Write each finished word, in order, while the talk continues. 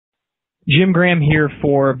Jim Graham here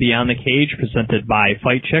for Beyond the Cage, presented by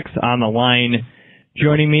Fight Chicks. On the line,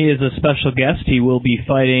 joining me is a special guest. He will be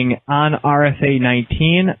fighting on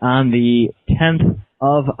RFA19 on the 10th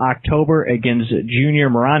of October against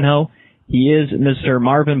Junior Maranjo. He is Mr.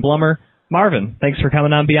 Marvin Blumer. Marvin, thanks for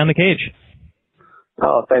coming on Beyond the Cage.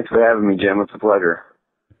 Oh, thanks for having me, Jim. It's a pleasure.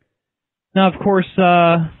 Now, of course,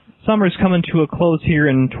 summer's coming to a close here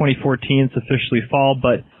in 2014. It's officially fall,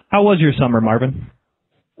 but how was your summer, Marvin?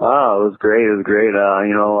 Oh, it was great.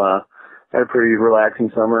 Had a pretty relaxing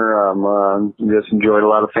summer. Just enjoyed a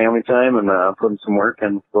lot of family time and put in some work,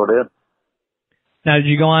 and so did. Now, did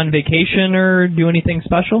you go on vacation or do anything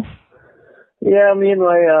special? Yeah, me and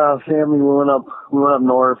my family went up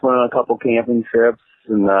north, went on a couple camping trips,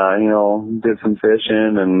 and did some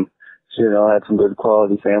fishing, and had some good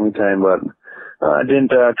quality family time. But I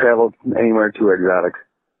didn't travel anywhere too exotic.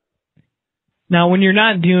 Now, when you're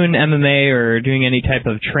not doing MMA or doing any type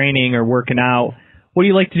of training or working out, what do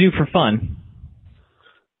you like to do for fun?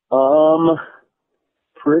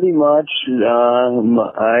 Pretty much,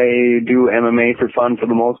 I do MMA for fun for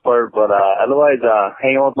the most part, but otherwise,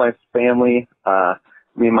 hang out with my family.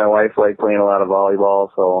 Me and my wife like playing a lot of volleyball,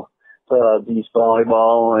 so beach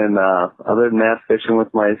volleyball, and other than that, fishing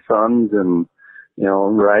with my sons, and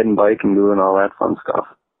riding bike and doing all that fun stuff.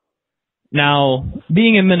 Now,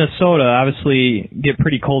 being in Minnesota, obviously get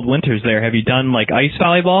pretty cold winters there. Have you done like ice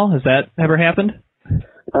volleyball? Has that ever happened?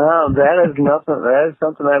 That is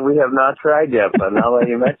something that we have not tried yet, but now that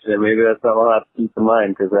you mention it, maybe that's something I'll have to keep in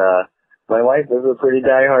mind, because my wife is a pretty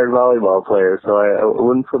diehard volleyball player, so it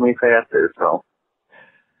wouldn't put me past her. So.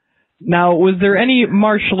 Now, was there any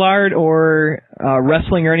martial art or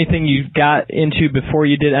wrestling or anything you got into before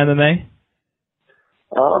you did MMA?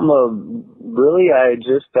 Really, I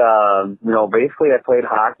just, basically I played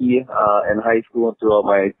hockey, in high school and throughout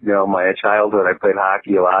my childhood. I played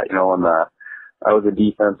hockey a lot, and, I was a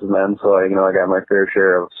defensive end, so I got my fair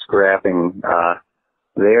share of scrapping,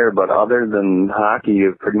 there. But other than hockey,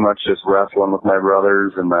 pretty much just wrestling with my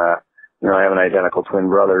brothers, and, I have an identical twin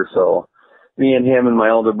brother, so me and him and my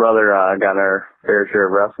older brother, got our fair share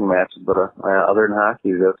of wrestling matches, but, other than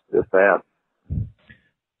hockey, just that.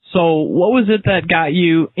 So what was it that got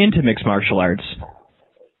you into mixed martial arts?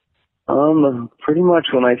 Pretty much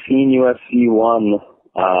when I seen UFC 1,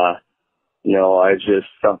 I just,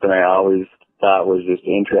 something I always thought was just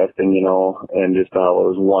interesting, and just how it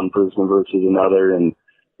was one person versus another, and,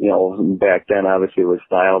 back then obviously it was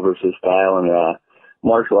style versus style, and,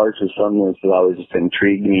 martial arts was something that's always just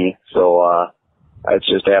intrigued me, so, it's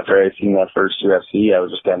just after I seen that first UFC, I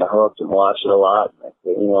was just kind of hooked and watched it a lot.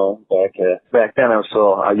 Back then I was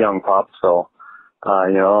still a young pup, so,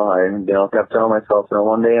 I kept telling myself,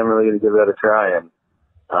 one day I'm really going to give that a try. And,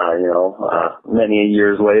 many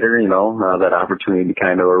years later, that opportunity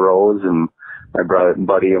kind of arose, and my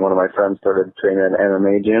buddy and one of my friends started training at an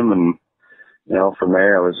MMA gym, and, from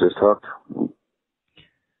there I was just hooked.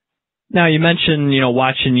 Now, you mentioned,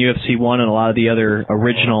 watching UFC 1 and a lot of the other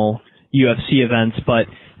original UFC events, but,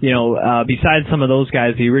 besides some of those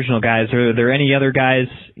guys, the original guys, are there any other guys,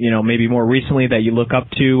 maybe more recently that you look up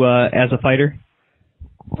to as a fighter?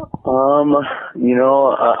 I'm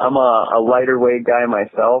a lighter weight guy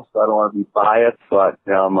myself, so I don't want to be biased, but,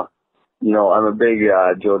 I'm a big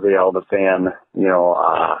Jose Aldo fan,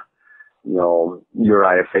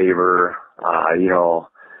 Uriah Faber,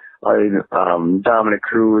 Dominic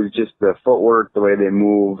Cruz, just the footwork, the way they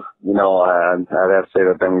move, I'd have to say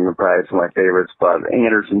that them are probably some of my favorites, but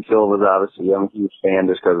Anderson Silva's obviously, I'm a huge fan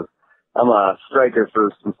just because I'm a striker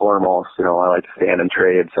first and foremost, I like to stand and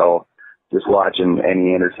trade, so just watching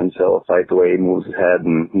any Anderson Silva fight, the way he moves his head,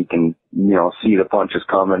 and he can, see the punches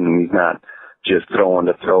coming, and he's not just throwing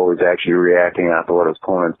to throw, he's actually reacting after what his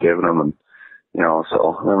opponent's giving him, and, so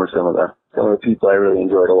I remember some of the people I really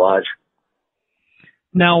enjoyed to watch.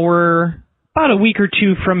 Now, we're about a week or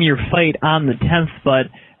two from your fight on the 10th,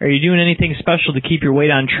 but are you doing anything special to keep your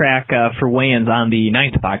weight on track for weigh-ins on the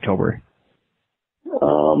 9th of October?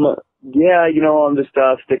 Yeah, I'm just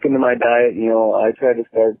sticking to my diet. I try to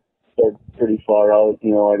start pretty far out.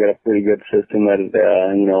 I got a pretty good system that,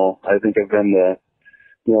 I think I've been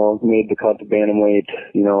made the cut to bantamweight,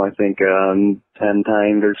 I think 10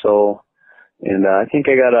 times or so. And I think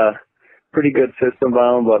I got a pretty good system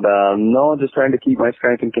bound, but no, just trying to keep my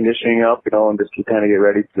strength and conditioning up, and just to kind of get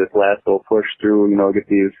ready for this last little push through, get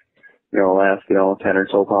these, last, 10 or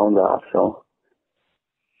so pounds off, so.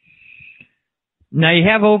 Now, you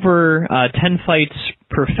have over 10 fights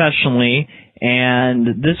professionally,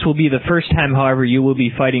 and this will be the first time, however, you will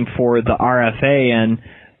be fighting for the RFA, and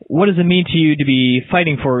what does it mean to you to be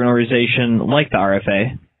fighting for an organization like the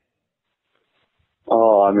RFA?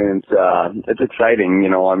 Oh, I mean, it's exciting, you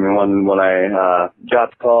know. I mean, when I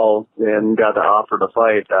got the call and got the offer to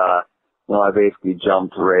fight, you know, I basically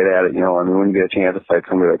jumped right at it, you know. I mean, when you get a chance to fight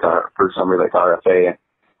somebody like RFA,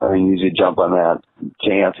 I mean, you usually jump on that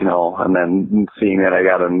chance, you know, and then seeing that I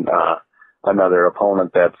got another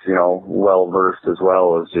opponent that's, you know, well versed as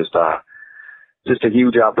well is just a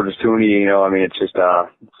huge opportunity, you know. I mean, it's just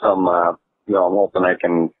you know, I'm hoping I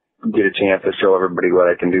can get a chance to show everybody what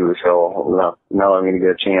I can do. So now I'm going to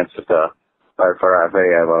get a chance to fight for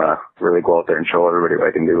RFA. I want to really go out there and show everybody what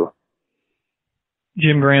I can do.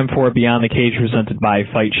 Jim Graham for Beyond the Cage, presented by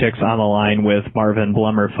Fight Chicks, on the line with Marvin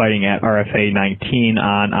Blumer, fighting at RFA19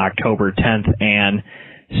 on October 10th. And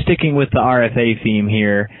sticking with the RFA theme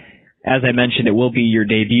here, as I mentioned, it will be your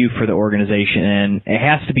debut for the organization, and it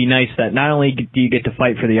has to be nice that not only do you get to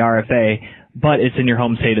fight for the RFA, but it's in your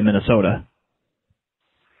home state of Minnesota.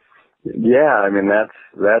 Yeah, I mean, that's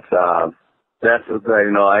you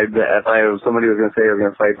know, if somebody was going to say I was going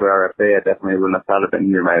to fight for RFA, I definitely wouldn't have thought of it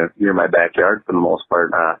near my backyard for the most part.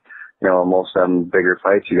 You know, most of them bigger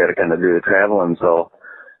fights, you got to kind of do the traveling. So,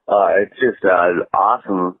 it's just,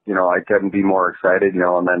 awesome. You know, I couldn't be more excited, you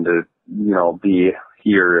know, and then to, you know, be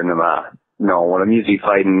here and, you know, when I'm usually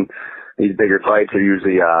fighting these bigger fights are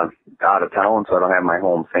usually, out of town, so I don't have my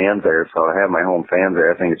home fans there. So I have my home fans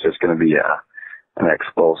there. I think it's just going to be, an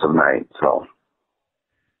explosive night. So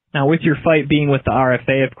now, with your fight being with the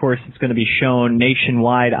RFA, of course, it's going to be shown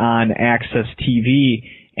nationwide on Access TV.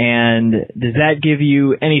 And does that give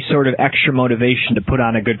you any sort of extra motivation to put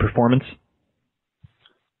on a good performance?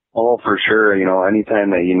 Oh, for sure. You know,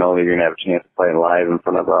 anytime that you know that you're going to have a chance to fight live in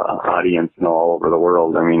front of an audience, you know, all over the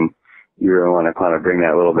world, I mean, you really want to kind of bring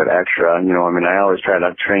that little bit extra. You know, I mean, I always try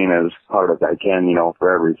to train as hard as I can, you know,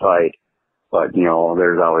 for every fight. But, you know,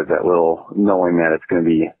 there's always that little knowing that it's going to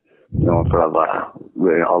be, you know, in front of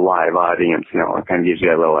a live audience, you know, it kind of gives you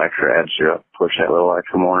that little extra edge to push that little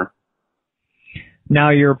extra more. Now,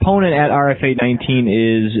 your opponent at RFA19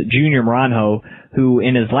 is Junior Maranjo, who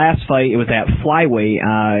in his last fight, it was at flyweight,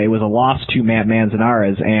 it was a loss to Matt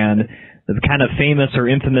Manzanares, and the kind of famous or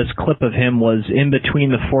infamous clip of him was in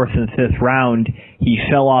between the fourth and fifth round, he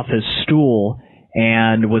fell off his stool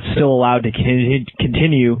and was still allowed to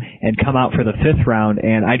continue and come out for the fifth round.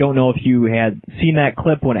 And I don't know if you had seen that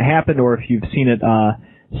clip when it happened or if you've seen it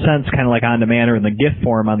since, kind of like on demand or in the GIF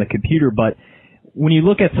form on the computer. But when you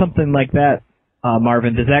look at something like that,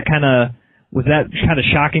 Marvin, was that kind of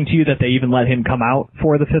shocking to you that they even let him come out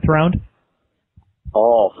for the fifth round?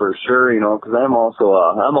 Oh, for sure, you know, because I'm also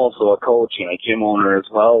a coach and a gym owner as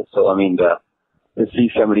well. So I mean, to see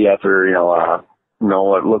somebody after, you know,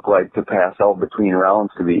 what looked like to pass out between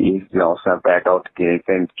rounds to be, you know, sent back out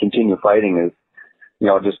to continue fighting is, you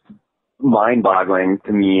know, just mind-boggling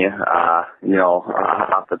to me, you know,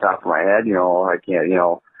 off the top of my head. You know, I can't, you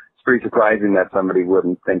know, it's pretty surprising that somebody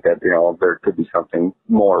wouldn't think that, you know, there could be something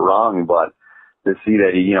more wrong, but to see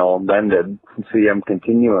that, you know, then to see him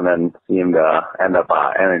continue and then see him to end up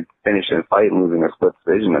and finishing the fight and losing a split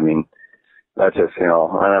decision, I mean, that's just, you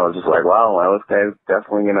know, and I was just like, wow, well, this guy's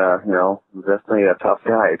definitely gonna, you know, definitely a tough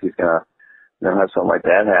guy if he's gonna, you know, have something like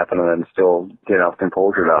that happen and then still get enough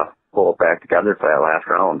composure to pull it back together for that last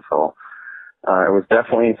round. So, it was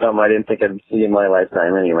definitely something I didn't think I'd see in my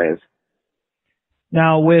lifetime anyways.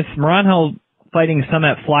 Now, with Maranjo fighting some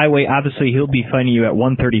at flyweight, obviously he'll be fighting you at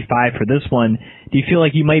 135 for this one. Do you feel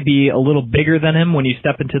like you might be a little bigger than him when you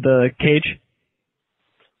step into the cage?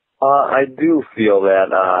 I do feel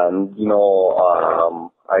that, you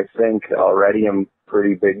know, I think already I'm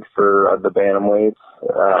pretty big for the bantamweights,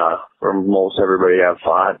 for most everybody I've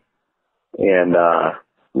fought. And,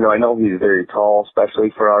 you know, I know he's very tall,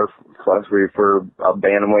 especially for a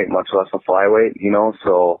bantamweight, much less a flyweight, you know,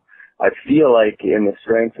 so I feel like in the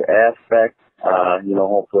strength aspect, you know,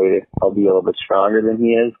 hopefully I'll be a little bit stronger than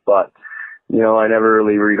he is, but, you know, I never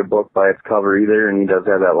really read a book by its cover either, and he does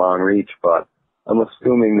have that long reach, but I'm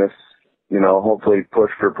assuming this, you know, hopefully push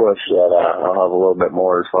for push that I'll have a little bit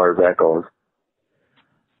more as far as that goes.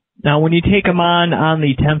 Now, when you take him on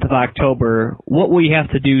the 10th of October, what will you have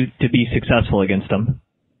to do to be successful against him?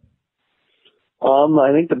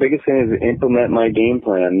 I think the biggest thing is implement my game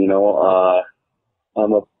plan. You know,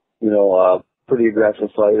 I'm a pretty aggressive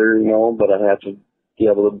fighter, you know, but I have to be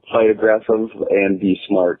able to fight aggressive and be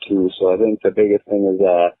smart too. So I think the biggest thing is,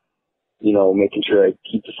 you know, making sure I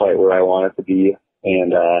keep the fight where I want it to be.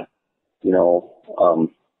 And, you know,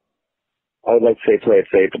 I would like to say play it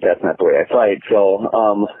safe, but that's not the way I fight. So,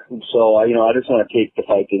 you know, I just want to take the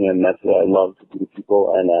fight to him. That's what I love to do to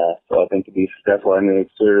people. And, so I think to be successful, I'm going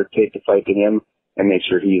to take the fight to him and make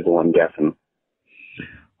sure he's the one guessing.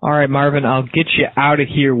 All right, Marvin, I'll get you out of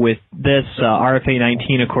here with this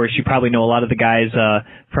RFA19. Of course, you probably know a lot of the guys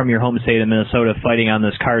from your home state of Minnesota fighting on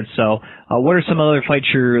this card. So what are some other fights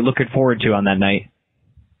you're looking forward to on that night?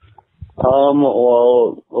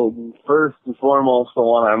 Well, first and foremost, the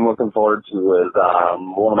one I'm looking forward to is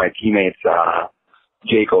one of my teammates,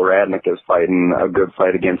 Jake Radnick, is fighting a good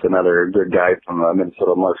fight against another good guy from the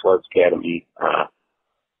Minnesota Martial Arts Academy,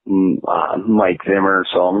 Mike Zimmer.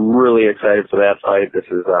 So I'm really excited for that fight. This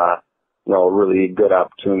is, a really good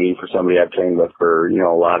opportunity for somebody I've trained with for,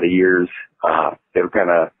 a lot of years. They're kind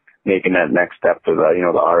of making that next step to the,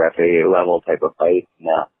 the RFA level type of fight.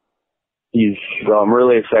 So I'm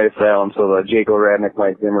really excited for that one. So the Jake Radnick,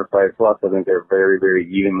 Mike Zimmer fight, plus I think they're very, very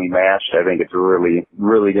evenly matched. I think it's really,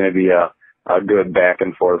 really going to be a good back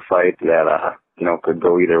and forth fight that, could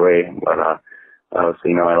go either way. But,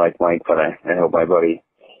 obviously, I like Mike, but I hope my buddy,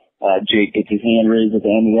 Jake gets his hand raised at the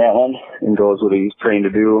end of that one and goes what he's trained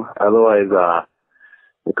to do. Otherwise,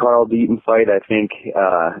 the Carl Deaton fight, I think,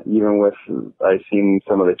 even with, I've seen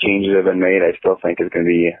some of the changes that have been made, I still think it's going to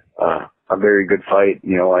be, a very good fight.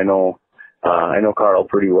 I know Carl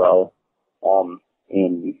pretty well.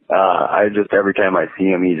 I just, every time I see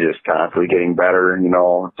him, he's just constantly getting better,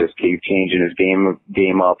 just keep changing his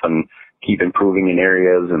game up and keep improving in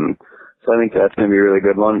areas. And so I think that's going to be a really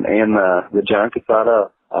good one. And, the John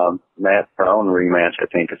Casada, Matt Brown rematch, I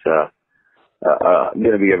think is,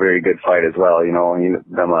 going to be a very good fight as well.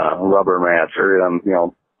 Them, rubber match or them,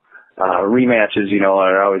 rematches,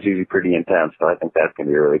 are always usually pretty intense. So I think that's going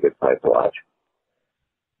to be a really good fight to watch.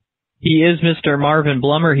 He is Mr. Marvin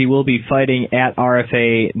Blumer. He will be fighting at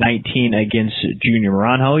RFA19 against Junior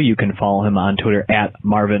Moranjo. You can follow him on Twitter at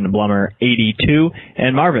MarvinBlumer82.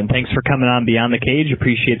 And Marvin, thanks for coming on Beyond the Cage.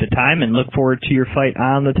 Appreciate the time and look forward to your fight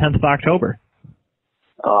on the 10th of October.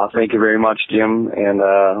 Thank you very much, Jim. And,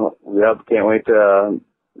 can't wait to,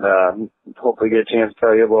 hopefully get a chance to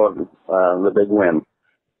tell you about, the big win.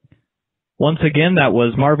 Once again, that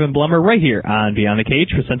was Marvin Blumer right here on Beyond the Cage,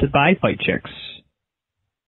 presented by Fight Chicks.